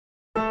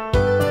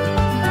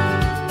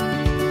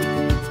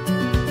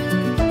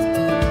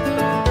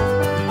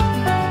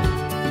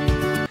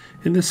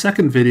In this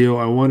second video,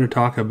 I want to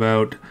talk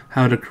about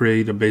how to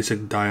create a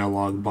basic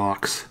dialog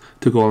box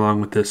to go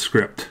along with this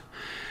script.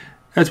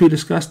 As we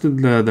discussed in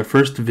the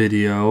first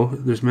video,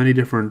 there's many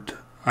different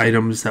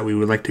items that we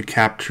would like to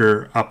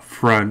capture up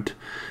front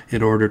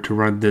in order to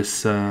run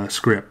this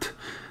script.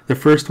 The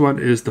first one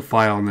is the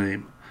file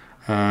name.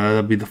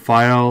 That'll be the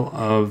file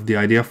of the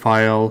IDEA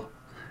file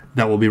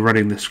that we'll be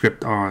running the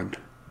script on.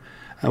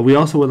 We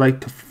also would like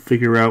to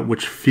figure out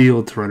which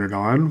field to run it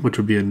on, which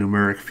would be a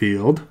numeric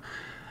field.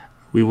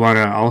 We want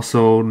to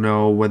also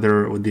know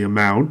whether the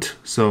amount,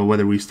 so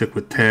whether we stick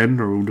with 10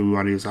 or do we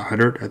want to use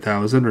 100,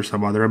 1,000 or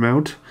some other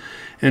amount.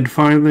 And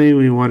finally,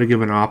 we want to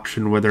give an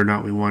option whether or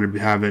not we want to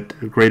have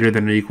it greater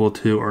than or equal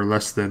to or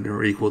less than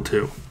or equal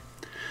to.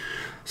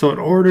 So in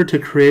order to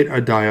create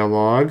a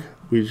dialog,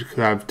 we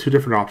have two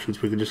different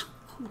options. We can just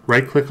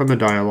right click on the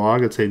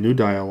dialog and say new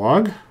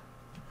dialog,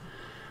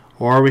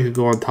 or we could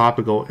go on top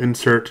and go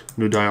insert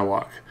new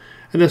dialog.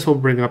 And this will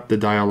bring up the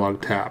dialog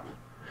tab.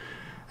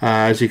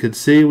 As you can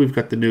see, we've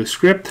got the new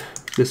script.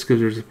 This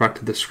gives us back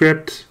to the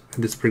script,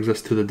 and this brings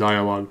us to the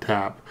dialog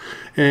tab.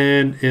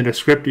 And in a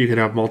script, you can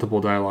have multiple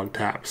dialog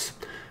tabs.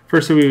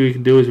 First thing we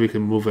can do is we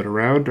can move it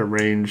around,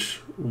 arrange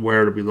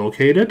where to be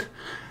located,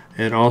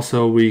 and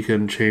also we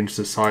can change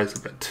the size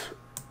of it.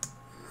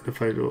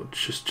 If I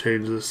just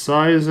change the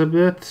size a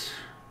bit,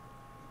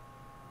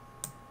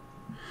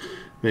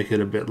 make it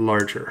a bit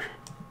larger.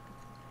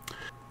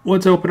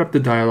 Once I open up the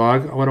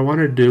dialog, what I want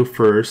to do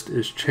first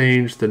is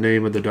change the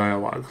name of the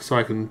dialog. So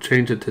I can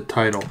change it to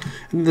title.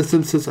 In this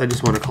instance, I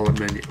just want to call it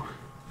menu.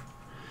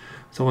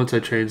 So once I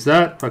change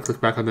that, if I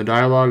click back on the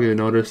dialog, you'll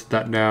notice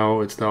that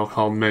now it's now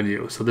called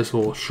menu. So this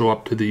will show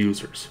up to the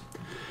users.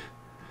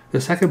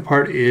 The second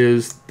part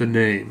is the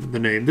name. The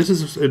name. This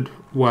is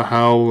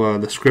how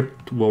the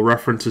script will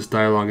reference this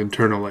dialog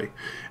internally.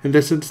 In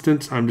this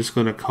instance, I'm just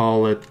going to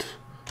call it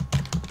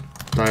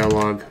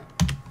dialog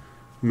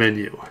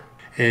menu.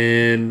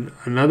 And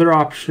another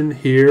option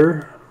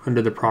here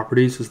under the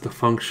properties is the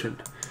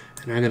function.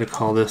 And I'm going to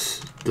call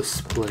this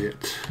display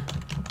it.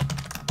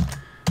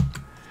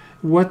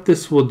 What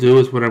this will do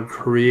is when I'm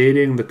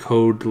creating the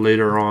code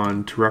later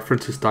on to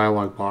reference this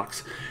dialog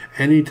box,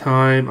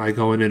 anytime I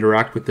go and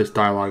interact with this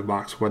dialog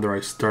box, whether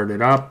I start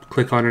it up,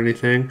 click on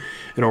anything,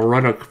 it'll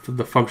run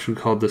the function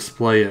called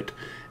display it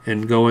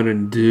and go in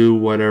and do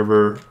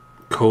whatever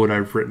code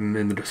I've written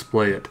in the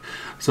display it.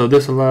 So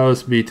this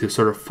allows me to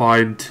sort of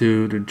fine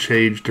tune and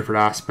change different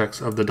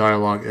aspects of the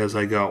dialog as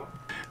I go.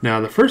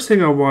 Now the first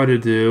thing I want to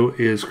do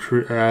is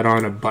add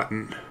on a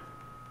button.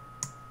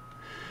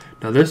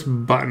 Now this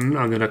button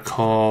I'm going to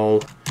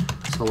call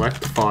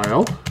select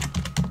file,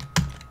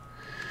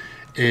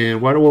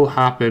 and what will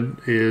happen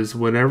is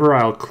whenever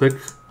I'll click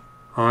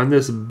on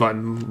this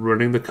button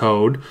running the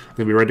code, I'm going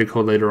to be writing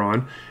code later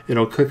on,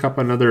 it'll open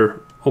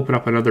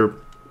up another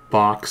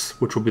box,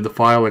 which will be the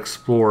file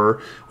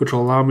explorer, which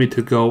will allow me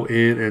to go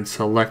in and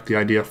select the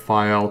IDEA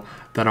file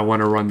that I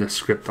want to run this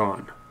script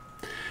on.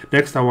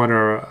 Next, I want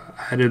to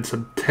add in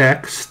some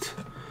text,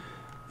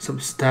 some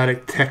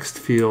static text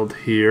field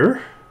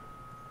here.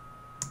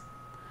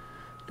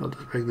 I'll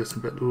just make this a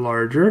bit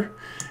larger.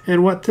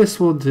 And what this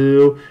will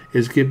do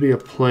is give me a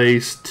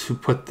place to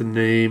put the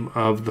name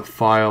of the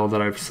file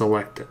that I've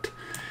selected.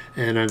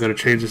 And I'm going to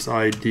change this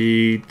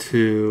ID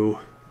to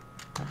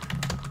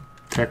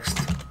text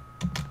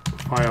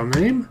file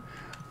name.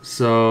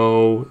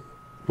 So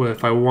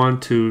if I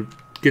want to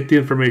get the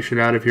information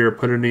out of here,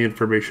 put any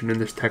information in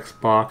this text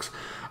box,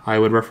 I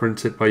would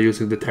reference it by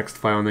using the text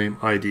file name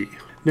ID.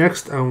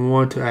 Next, I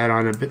want to add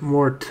on a bit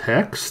more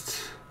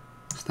text,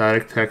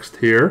 static text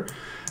here.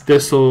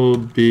 This will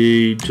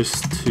be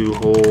just to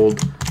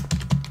hold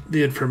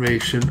the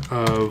information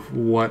of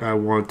what I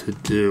want to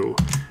do.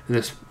 In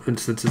this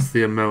instance, it's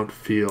the amount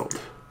field.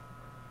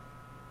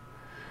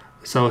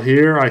 So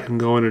here I can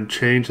go in and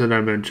change the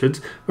dimensions,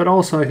 but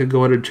also I can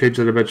go in and change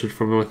the dimensions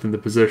from within the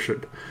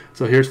position.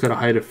 So here's got a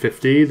height of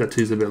 50, that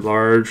seems a bit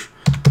large.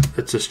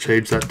 Let's just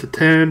change that to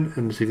 10,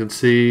 and as you can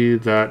see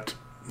that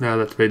now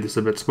that's made this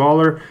a bit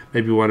smaller.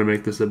 Maybe we want to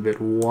make this a bit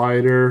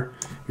wider.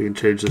 We can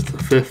change this to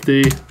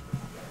 50,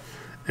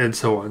 and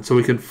so on. So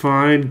we can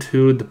fine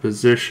tune the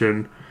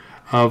position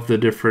of the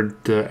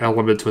different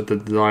elements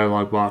within the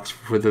dialog box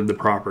within the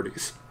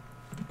properties.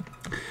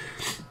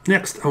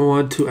 Next, I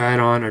want to add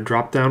on a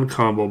drop-down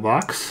combo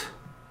box.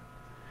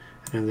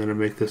 I'm going to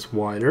make this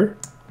wider.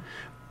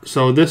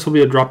 So this will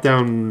be a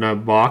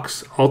drop-down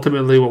box.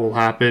 Ultimately, what will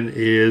happen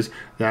is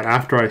that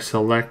after I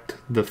select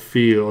the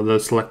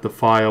field, select the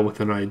file with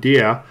an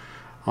IDEA,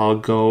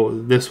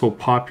 this will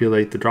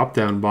populate the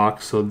drop-down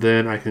box, so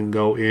then I can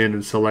go in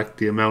and select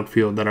the amount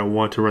field that I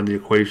want to run the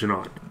equation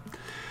on.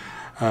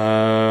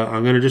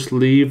 I'm going to just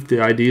leave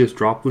the IDEA's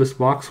drop list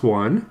box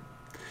 1.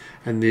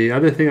 And the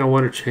other thing I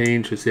want to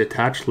change is the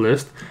attached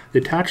list. The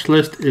attached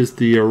list is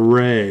the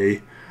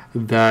array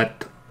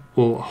that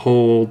will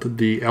hold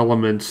the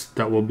elements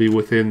that will be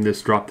within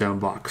this drop-down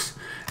box.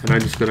 And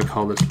I'm just going to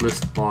call this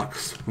list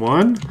box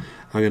 1.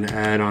 I'm going to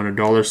add on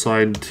a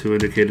 $sign to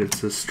indicate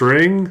it's a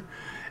string.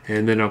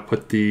 and then I'll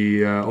put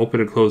the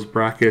open and close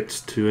brackets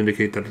to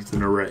indicate that it's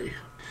an array.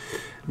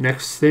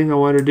 Next thing I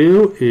want to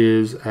do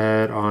is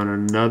add on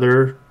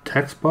another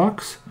text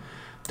box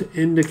to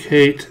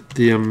indicate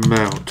the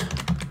amount.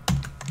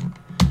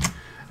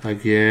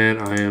 Again,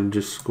 I am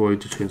just going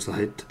to change the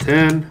height to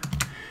 10,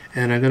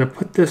 and I'm going to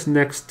put this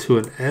next to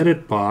an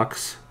edit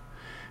box,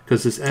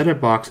 because this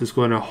edit box is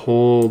going to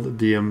hold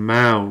the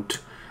amount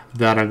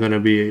that I'm going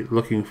to be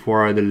looking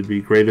for, either to be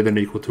greater than,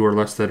 equal to, or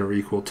less than or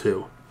equal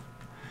to.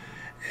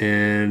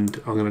 And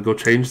I'm going to go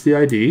change the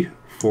ID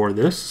for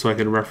this so I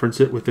can reference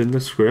it within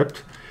the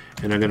script,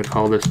 and I'm going to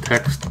call this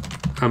text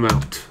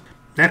amount.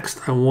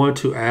 Next, I want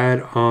to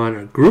add on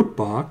a group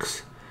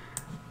box,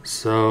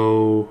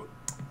 so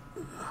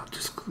I'll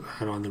just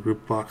add on the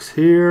group box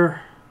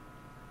here.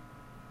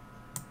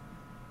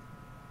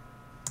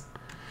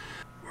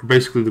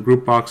 Basically, the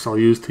group box I'll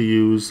use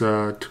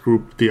to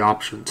group the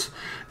options.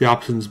 The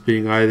options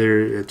being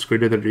either it's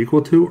greater than or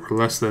equal to, or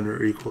less than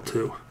or equal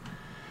to.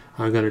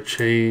 I'm going to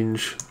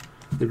change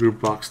the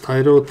group box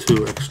title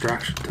to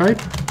extraction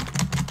type.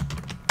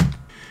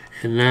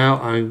 And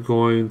now I'm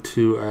going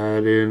to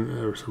add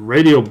in some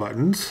radio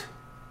buttons.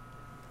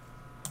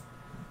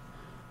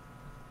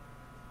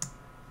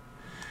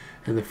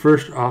 And the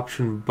first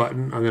option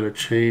button I'm going to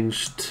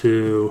change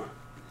to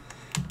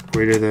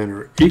greater than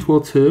or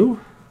equal to.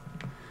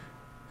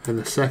 And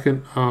the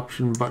second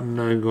option button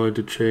I'm going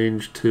to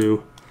change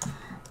to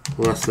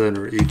less than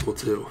or equal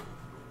to.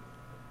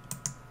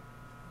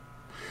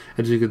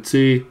 As you can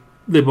see,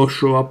 they both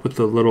show up with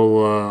the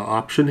little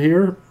option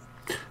here.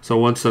 So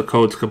once the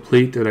code's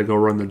complete and I go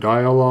run the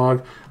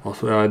dialog, I'll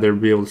either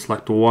be able to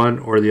select one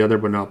or the other,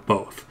 but not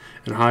both.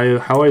 And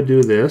how I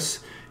do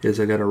this is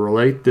I got to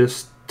relate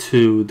this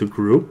to the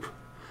group.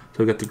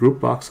 So I got the group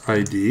box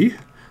ID.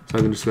 So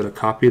I'm just going to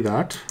copy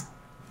that.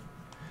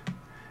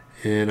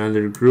 And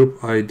under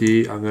group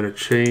ID, I'm going to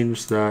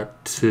change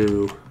that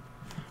to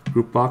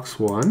group box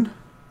 1.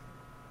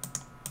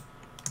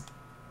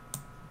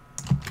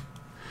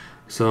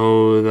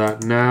 So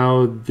that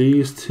now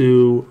these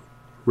two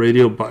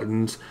radio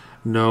buttons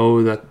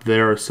know that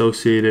they're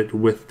associated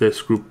with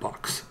this group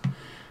box.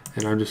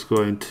 And I'm just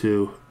going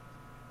to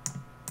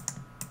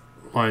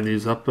line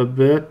these up a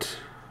bit.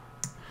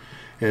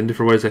 And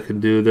different ways I can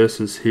do this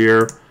is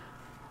here.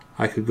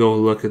 I could go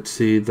look and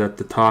see that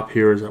the top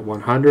here is at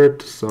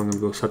 100, so I'm going to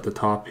go set the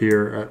top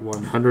here at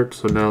 100,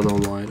 so now they'll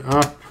line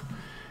up,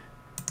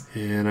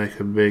 and I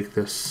can make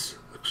this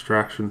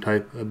extraction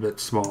type a bit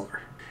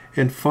smaller.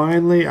 And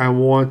finally, I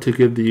want to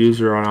give the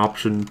user an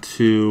option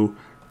to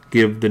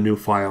give the new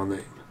file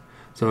name.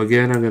 So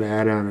again, I'm going to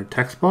add on a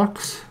text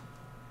box.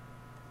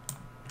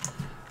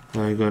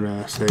 I'm going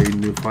to say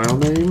new file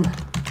name,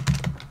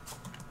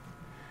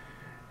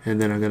 and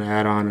then I'm going to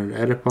add on an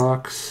edit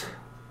box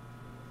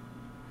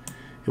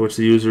in which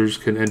the users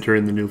can enter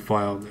in the new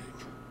file name.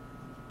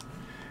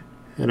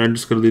 And I'm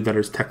just going to leave that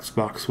as text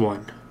box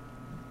 1.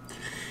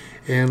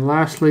 And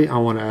lastly, I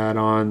want to add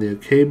on the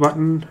OK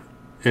button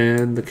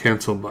and the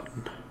cancel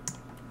button.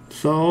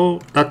 So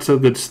that's a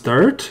good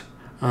start.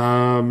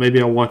 Maybe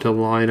I want to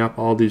line up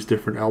all these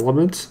different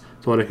elements.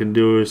 So what I can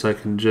do is I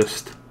can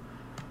just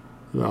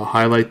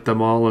highlight them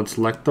all and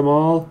select them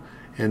all.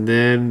 And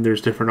then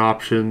there's different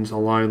options: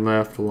 align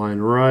left, align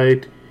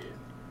right.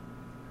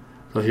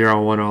 So here I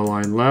want to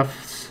align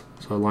lefts,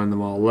 so I align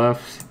them all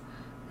lefts.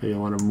 Maybe I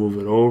want to move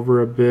it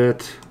over a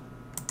bit,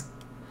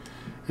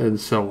 and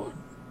so on.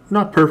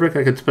 Not perfect.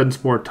 I could spend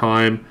some more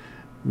time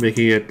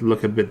making it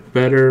look a bit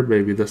better.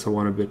 Maybe this I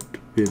want to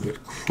be a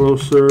bit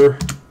closer,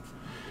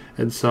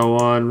 and so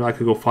on. I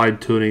could go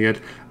fine-tuning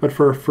it, but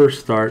for a first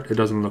start, it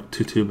doesn't look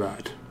too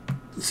bad.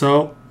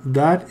 So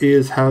that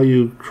is how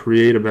you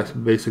create a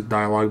basic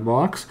dialog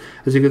box.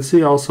 As you can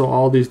see, also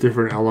all these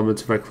different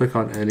elements, if I click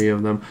on any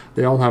of them,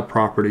 they all have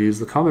properties.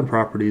 The common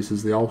properties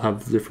is they all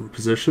have different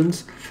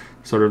positions,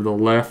 sort of the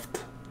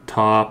left,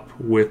 top,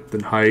 width,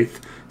 and height.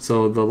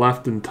 So the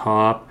left and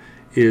top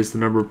is the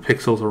number of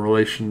pixels in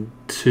relation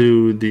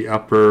to the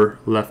upper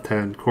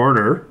left-hand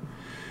corner.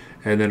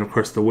 And then, of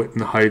course, the width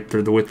and the height,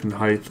 or the width and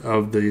height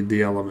of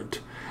the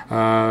element.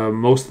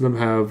 Most of them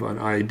have an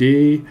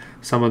ID.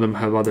 Some of them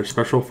have other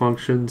special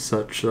functions,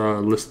 such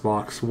list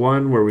box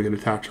 1, where we can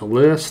attach a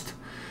list.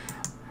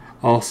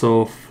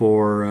 Also,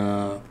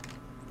 for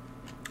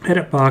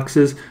edit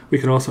boxes, we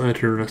can also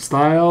enter in a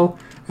style.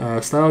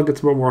 Style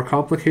gets a bit more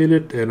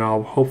complicated, and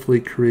I'll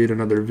hopefully create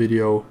another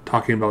video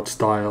talking about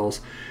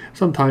styles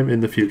sometime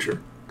in the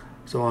future.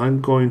 So I'm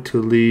going to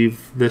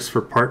leave this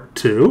for part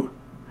 2.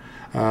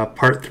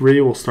 Part 3,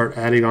 we'll start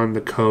adding on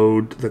the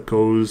code that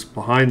goes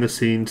behind the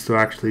scenes to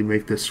actually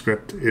make this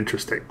script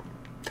interesting.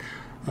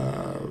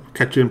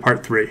 Catch you in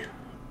part 3.